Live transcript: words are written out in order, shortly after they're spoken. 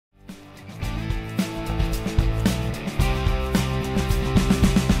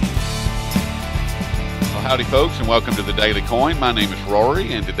Howdy, folks, and welcome to the Daily Coin. My name is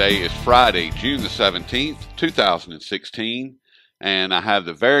Rory, and today is Friday, June the 17th, 2016, and I have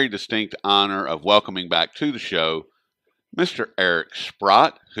the very distinct honor of welcoming back to the show Mr. Eric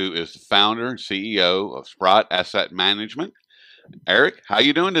Sprott, who is the founder and CEO of Sprott Asset Management. Eric, how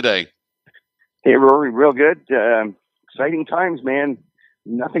you doing today? Hey, Rory, real good. Exciting times, man.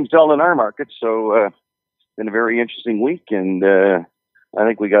 Nothing's dull in our market, so it's been a very interesting week, and I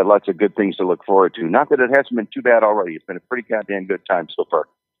think we got lots of good things to look forward to. Not that it hasn't been too bad already. It's been a pretty goddamn good time so far.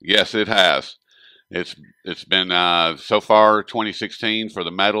 Yes, it has. It's been so far 2016 for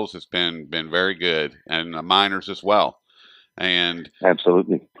the metals. It's been very good, and the miners as well. And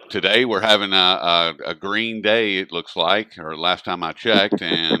absolutely, today we're having a green day. It looks like, or last time I checked,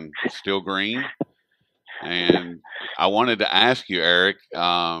 and it's still green. And I wanted to ask you, Eric,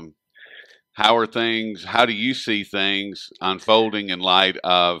 how are things? How do you see things unfolding in light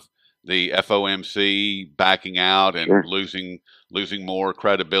of the FOMC backing out and Sure. losing more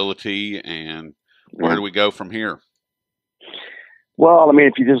credibility? And where do we go from here? Well, I mean,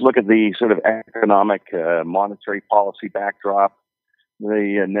 if you just look at the sort of economic, monetary policy backdrop,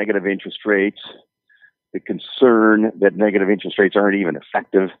 the negative interest rates, the concern that negative interest rates aren't even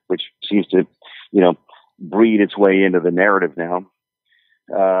effective, which seems to, breed its way into the narrative now.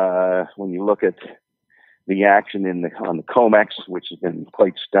 When you look at the action on the COMEX, which has been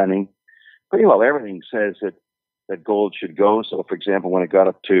quite stunning, pretty well everything says that gold should go. So, for example, when it got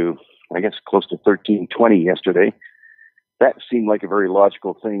up to, I guess, close to 1320 yesterday, that seemed like a very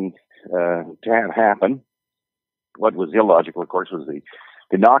logical thing to have happen. What was illogical, of course, was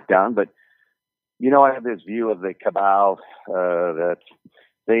the knockdown. But, I have this view of the cabal that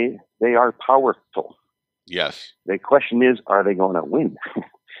they are powerful. Yes. The question is, are they going to win?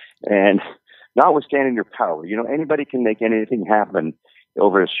 And notwithstanding their power, anybody can make anything happen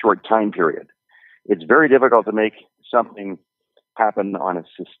over a short time period. It's very difficult to make something happen on a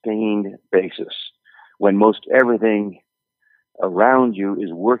sustained basis when most everything around you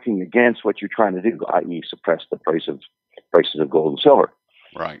is working against what you're trying to do, i.e. suppress the prices of gold and silver.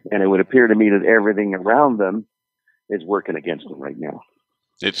 Right. And it would appear to me that everything around them is working against them right now.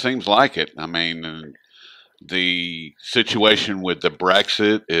 It seems like it. I mean, the situation with the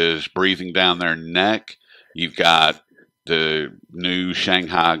Brexit is breathing down their neck. You've got the new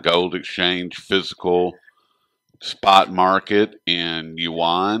Shanghai Gold Exchange physical spot market in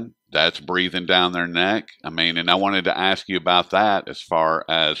yuan. That's breathing down their neck. I mean, and I wanted to ask you about that as far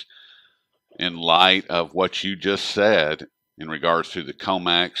as in light of what you just said in regards to the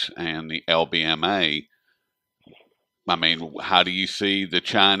COMEX and the LBMA. I mean, how do you see the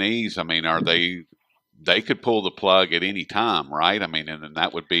Chinese? I mean, are they could pull the plug at any time, right? I mean, and then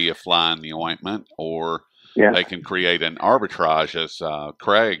that would be a fly in the ointment, or they can create an arbitrage, as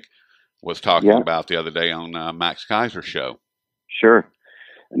Craig was talking about the other day on Max Kaiser's show. Sure.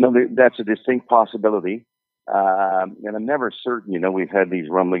 No, that's a distinct possibility. And I'm never certain, we've had these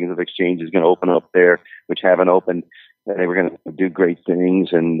rumblings of exchanges going to open up there, which haven't opened. They were going to do great things.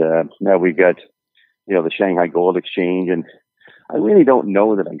 And now we've got, the Shanghai Gold Exchange. And I really don't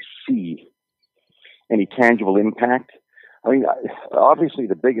know that I see any tangible impact. I mean, obviously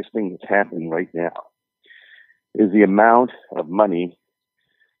the biggest thing that's happening right now is the amount of money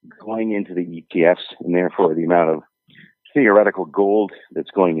going into the ETFs, and therefore the amount of theoretical gold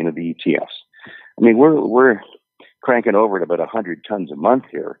that's going into the ETFs. I mean, we're cranking over at about 100 tons a month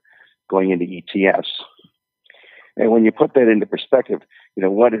here going into ETFs. And when you put that into perspective,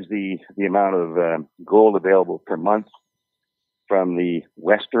 what is the amount of gold available per month from the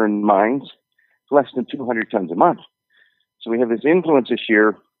Western mines? It's less than 200 tons a month. So we have this influence this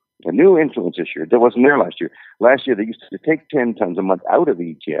year, a new influence this year that wasn't there last year. Last year, they used to take 10 tons a month out of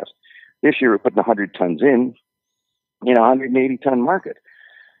the ETFs. This year, we're putting 100 tons in a 180-ton market.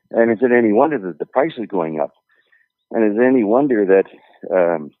 And is it any wonder that the price is going up? And is it any wonder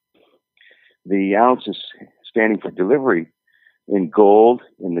that the ounces standing for delivery in gold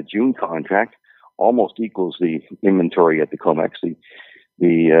in the June contract almost equals the inventory at the COMEX,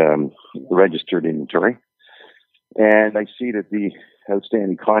 the registered inventory. And I see that the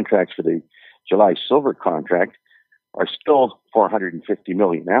outstanding contracts for the July silver contract are still 450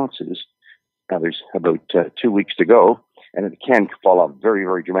 million ounces. Now there's about 2 weeks to go, and it can fall off very,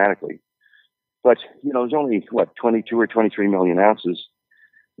 very dramatically. But, there's only, 22 or 23 million ounces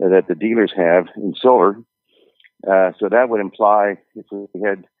that the dealers have in silver. So that would imply if we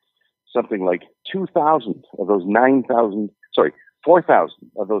had something like 2,000 of those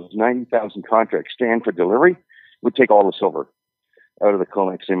 4,000 of those 90,000 contracts stand for delivery, would take all the silver out of the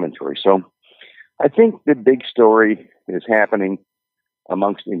COMEX inventory. So I think the big story is happening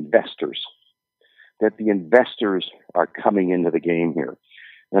amongst investors. that the investors are coming into the game here.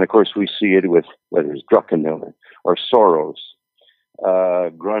 And of course, we see it with whether it's Druckenmiller or Soros,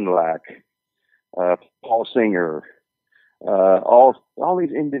 Grundlach, Paul Singer, all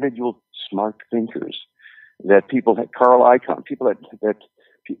these individual smart thinkers that people, Carl Icahn, people that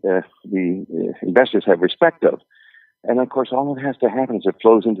the investors have respect of. And of course, all that has to happen is it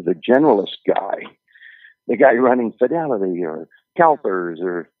flows into the generalist guy, the guy running Fidelity or CalPERS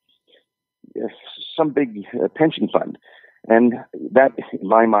or some big pension fund. And that, in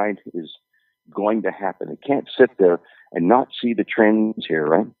my mind, is going to happen. It can't sit there and not see the trends here,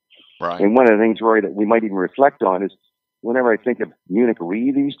 right? Right. And one of the things, Rory, that we might even reflect on is whenever I think of Munich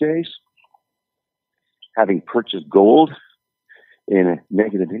Re these days, having purchased gold in a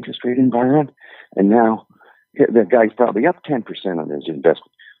negative interest rate environment, and now the guy's probably up 10% on his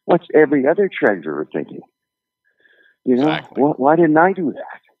investment. What's every other treasurer thinking? You know, Exactly. why didn't I do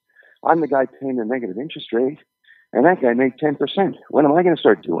that? I'm the guy paying the negative interest rate, and that guy made 10%. When am I going to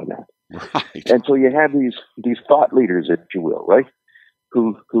start doing that? Right. And so you have these thought leaders, if you will, right,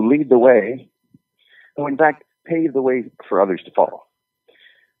 who lead the way, who in fact pave the way for others to follow.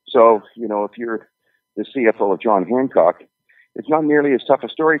 So, you know, if you're the CFO of John Hancock, it's not nearly as tough a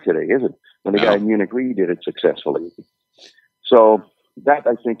story today, is it? When the guy in Munich Re did it successfully. So that,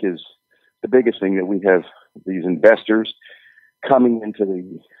 I think, is the biggest thing, that we have these investors coming into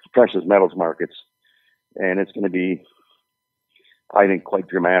the precious metals markets, and it's going to be, I think, quite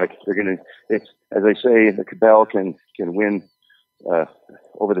dramatic. They're going to, it's, as I say, the cabal can win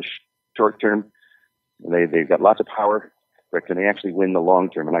over the short term. They've got lots of power, but can they actually win the long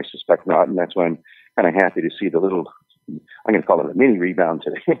term? And I suspect not. And that's why I'm kind of happy to see the little, I'm going to call it a mini rebound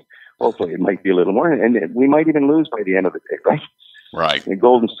today. Hopefully it might be a little more, and we might even lose by the end of the day, right? Right. And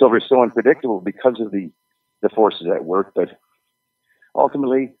gold and silver is so unpredictable because of the forces at work, but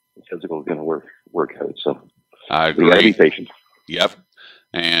ultimately the physical is going to work out. So I agree. We got to be patient. Yep.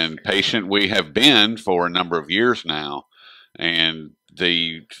 And patient we have been for a number of years now. And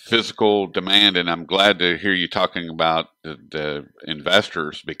the physical demand, and I'm glad to hear you talking about the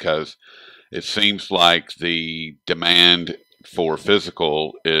investors, because it seems like the demand for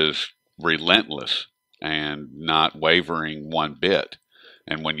physical is relentless and not wavering one bit.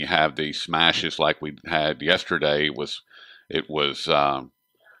 And when you have these smashes like we had yesterday, it was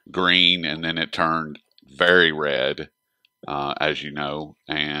green, and then it turned very red, as you know.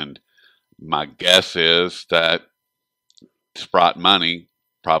 And my guess is that Sprott money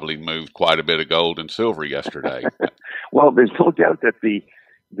probably moved quite a bit of gold and silver yesterday. Well, there's no doubt that the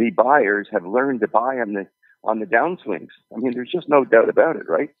buyers have learned to buy on the downswings. I mean, there's just no doubt about it,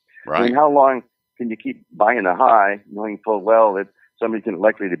 right? Right. I mean, how long can you keep buying the high, knowing full well that somebody's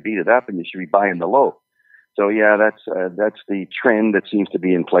likely to beat it up, and you should be buying the low? So yeah, that's the trend that seems to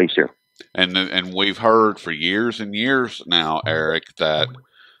be in place here. And we've heard for years and years now, Eric, that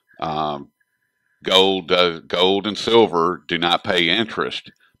gold and silver do not pay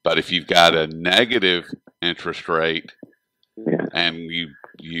interest. But if you've got a negative interest rate, and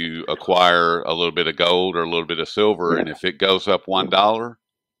you acquire a little bit of gold or a little bit of silver, and if it goes up $1,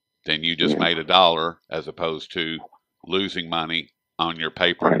 then you just made $1, as opposed to losing money on your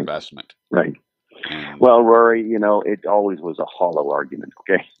paper investment. Right. Well, Rory, you know, it always was a hollow argument,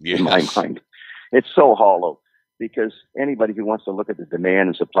 okay? Yes. In my mind. It's so hollow, because anybody who wants to look at the demand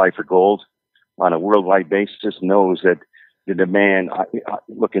and supply for gold on a worldwide basis knows that the demand,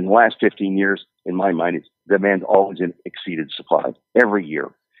 look, in the last 15 years, in my mind, demand always exceeded supply every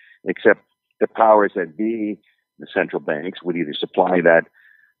year, except the powers that be, the central banks, would either supply that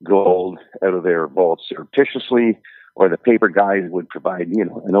gold out of their vaults surreptitiously, or the paper guys would provide, you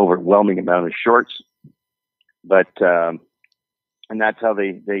know, an overwhelming amount of shorts. But and that's how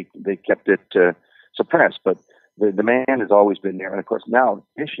they kept it suppressed. But the demand has always been there, and of course now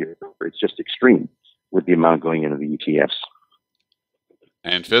this year it's just extreme with the amount going into the ETFs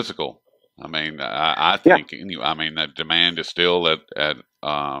and physical. I mean, I think I mean that demand is still is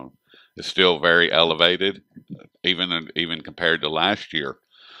still very elevated, even compared to last year.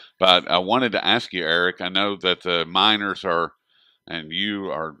 But I wanted to ask you, Eric, I know that the miners are, and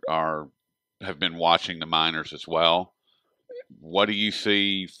you have been watching the miners as well. What do you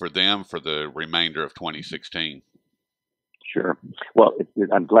see for them for the remainder of 2016? Sure. Well,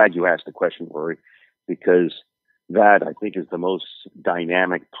 I'm glad you asked the question, Rory, because that, I think, is the most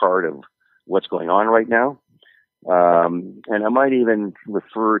dynamic part of what's going on right now. And I might even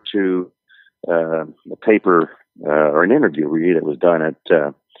refer to a paper or an interview really that was done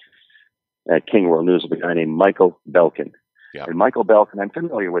at King World News with a guy named Michael Belkin. Yep. And Michael Belkin, I'm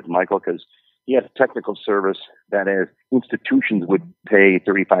familiar with Michael because He had a technical service that as institutions would pay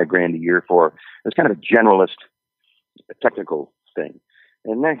 35 grand a year for. It was kind of a generalist technical thing.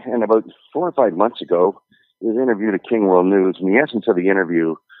 And about 4 or 5 months ago, he was interviewed at King World News. And the essence of the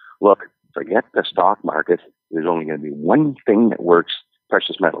interview, look, forget the stock market. There's only going to be one thing that works,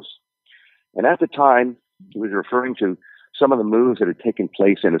 precious metals. And at the time, he was referring to some of the moves that had taken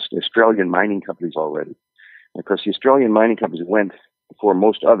place in Australian mining companies already. And of course, the Australian mining companies went before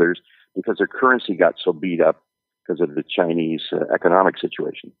most others because their currency got so beat up because of the Chinese economic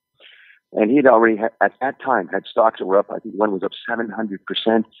situation. And he'd already, at that time, had stocks that were up. I think one was up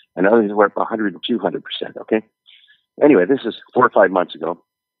 700%, and others were up 100 and 200%. Okay. Anyway, this is 4 or 5 months ago.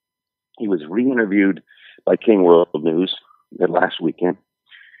 He was re-interviewed by King World News last weekend,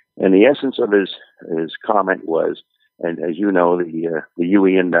 and the essence of his comment was, and as you know, the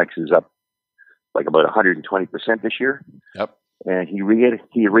UE index is up like about 120% this year. Yep. And he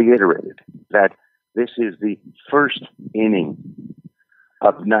reiterated that this is the first inning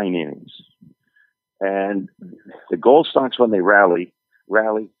of 9 innings. And the gold stocks, when they rally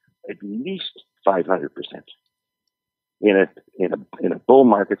at least 500% in a bull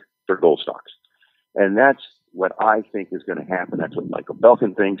market for gold stocks. And that's what I think is going to happen. That's what Michael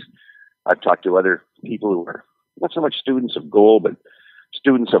Belkin thinks. I've talked to other people who are not so much students of gold, but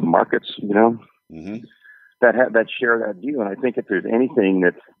students of markets, Mm-hmm. that share that view. And I think if there's anything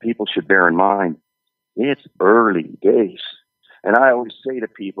that people should bear in mind, it's early days. And I always say to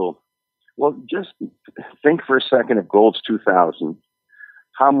people, well, just think for a second if gold's 2,000,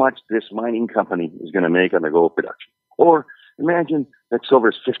 how much this mining company is going to make on the gold production. Or imagine that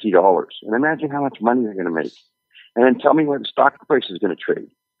silver's $50, and imagine how much money they're going to make. And then tell me where the stock price is going to trade.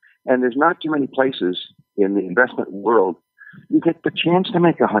 And there's not too many places in the investment world you get the chance to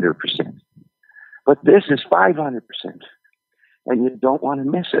make 100%. But this is 500%. And you don't want to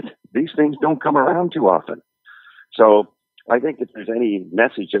miss it. These things don't come around too often. So I think if there's any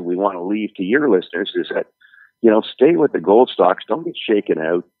message that we want to leave to your listeners is that, stay with the gold stocks. Don't get shaken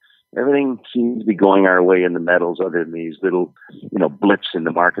out. Everything seems to be going our way in the metals other than these little, blips in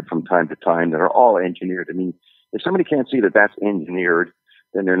the market from time to time that are all engineered. I mean, if somebody can't see that that's engineered,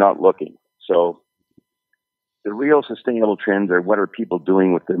 then they're not looking. So the real sustainable trends are what are people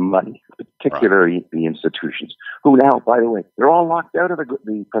doing with their money, particularly the institutions, who now, by the way, they're all locked out of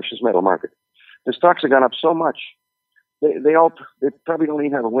the precious metal market. The stocks have gone up so much. They probably only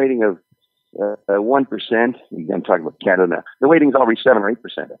have a weighting of 1%. I'm talking about Canada now. The weighting is already 7 or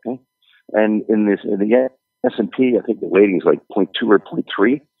 8%. Okay, and in the S&P, I think the weighting is like 0.2 or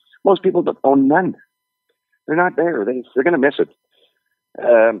 0.3. Most people don't own none. They're not there. They're going to miss it.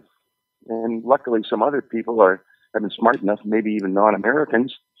 And luckily, some other people have been smart enough, maybe even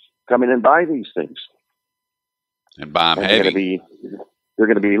non-Americans, come in and buy these things. And buy them heavy. They're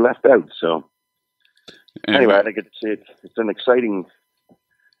going to be left out. So anyway, I think it's an exciting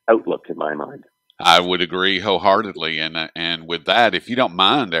outlook in my mind. I would agree wholeheartedly. And with that, if you don't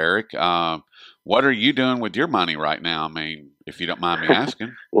mind, Eric, what are you doing with your money right now? I mean, if you don't mind me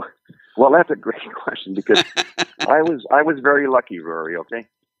asking. Well, that's a great question because I was very lucky, Rory. Okay.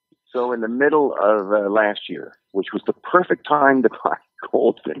 So in the middle of last year, which was the perfect time to buy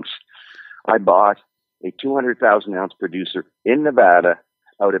gold things, I bought a 200,000 ounce producer in Nevada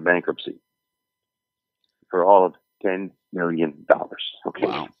out of bankruptcy for all of $10 million. Okay.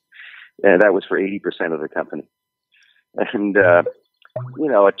 Wow. And that was for 80% of the company. And, a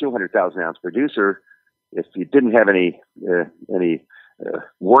 200,000 ounce producer, if you didn't have any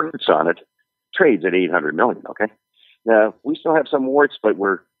warts on it, trades at 800 million. Okay. Now we still have some warts, but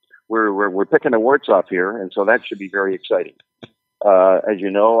we're picking the warts off here, and so that should be very exciting. As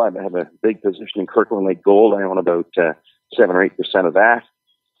you know, I have a big position in Kirkland Lake Gold. I own about 7 or 8% of that.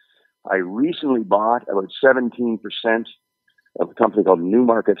 I recently bought about 17% of a company called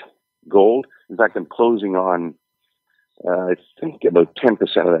Newmarket Gold. In fact, I'm closing on, I think, about 10%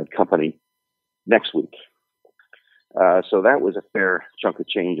 of that company next week. So that was a fair chunk of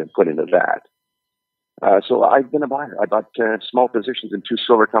change I put into that. So I've been a buyer. I bought small positions in 2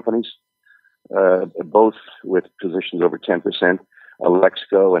 silver companies, both with positions over 10%,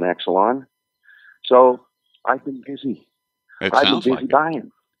 Alexco and Exelon. So I've been busy. I've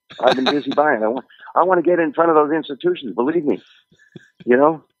been busy buying. I want to get in front of those institutions. Believe me,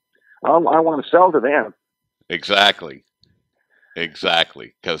 I want to sell to them. Exactly.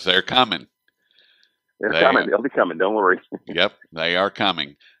 Because they're coming. They're coming. They'll be coming. Don't worry. Yep, they are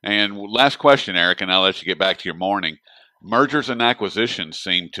coming. And last question, Eric, and I'll let you get back to your morning. Mergers and acquisitions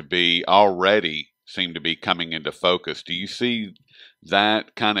seem to be coming into focus. Do you see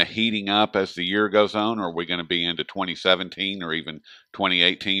that kind of heating up as the year goes on, or are we going to be into 2017 or even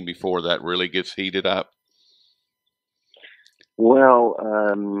 2018 before that really gets heated up? Well,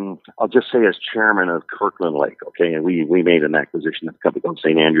 I'll just say as chairman of Kirkland Lake, okay, and we made an acquisition of a company called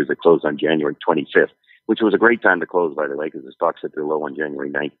St. Andrews that closed on January 25th, which was a great time to close, by the way, because the stocks hit their low on January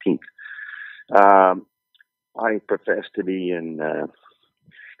 19th. I profess to be in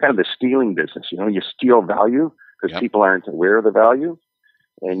kind of the stealing business. You know, you steal value because people aren't aware of the value,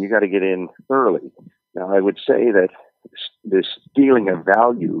 and you got to get in early. Now, I would say that the stealing of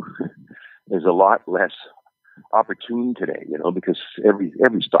value is a lot less opportune today, you know, because every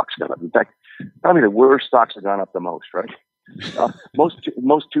stock's gone up. In fact, probably the worst stocks have gone up the most, right?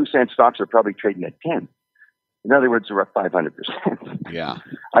 Most 2-cent stocks are probably trading at 10. In other words, they're up 500%. Yeah.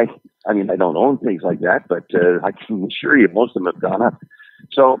 I mean, I don't own things like that, but I can assure you most of them have gone up.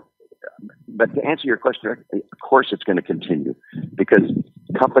 So, but to answer your question, of course it's going to continue because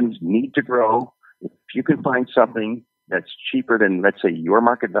companies need to grow. If you can find something that's cheaper than, let's say, your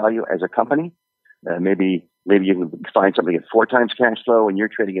market value as a company, maybe you can find something at 4 times cash flow and you're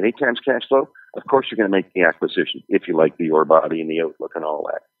trading at 8 times cash flow. Of course, you're going to make the acquisition if you like the ore body and the outlook and all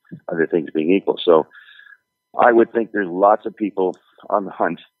that, other things being equal. So I would think there's lots of people on the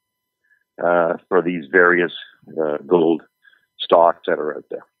hunt for these various gold stocks that are out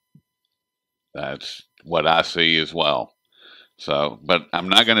there. That's what I see as well. So, but I'm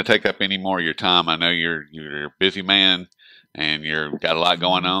not going to take up any more of your time. I know you're a busy man and you've got a lot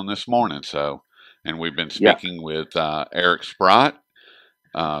going on this morning. So, and we've been speaking with Eric Sprott,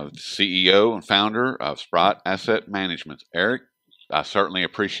 CEO and founder of Sprott Asset Management. Eric, I certainly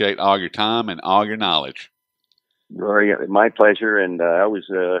appreciate all your time and all your knowledge. Rory, my pleasure, and I always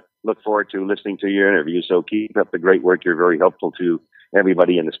look forward to listening to your interview. So keep up the great work. You're very helpful to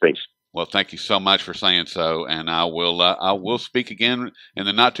everybody in the space. Well, thank you so much for saying so, and I will speak again in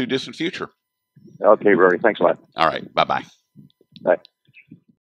the not too distant future. Okay, Rory. Thanks a lot. All right. Bye-bye. Bye.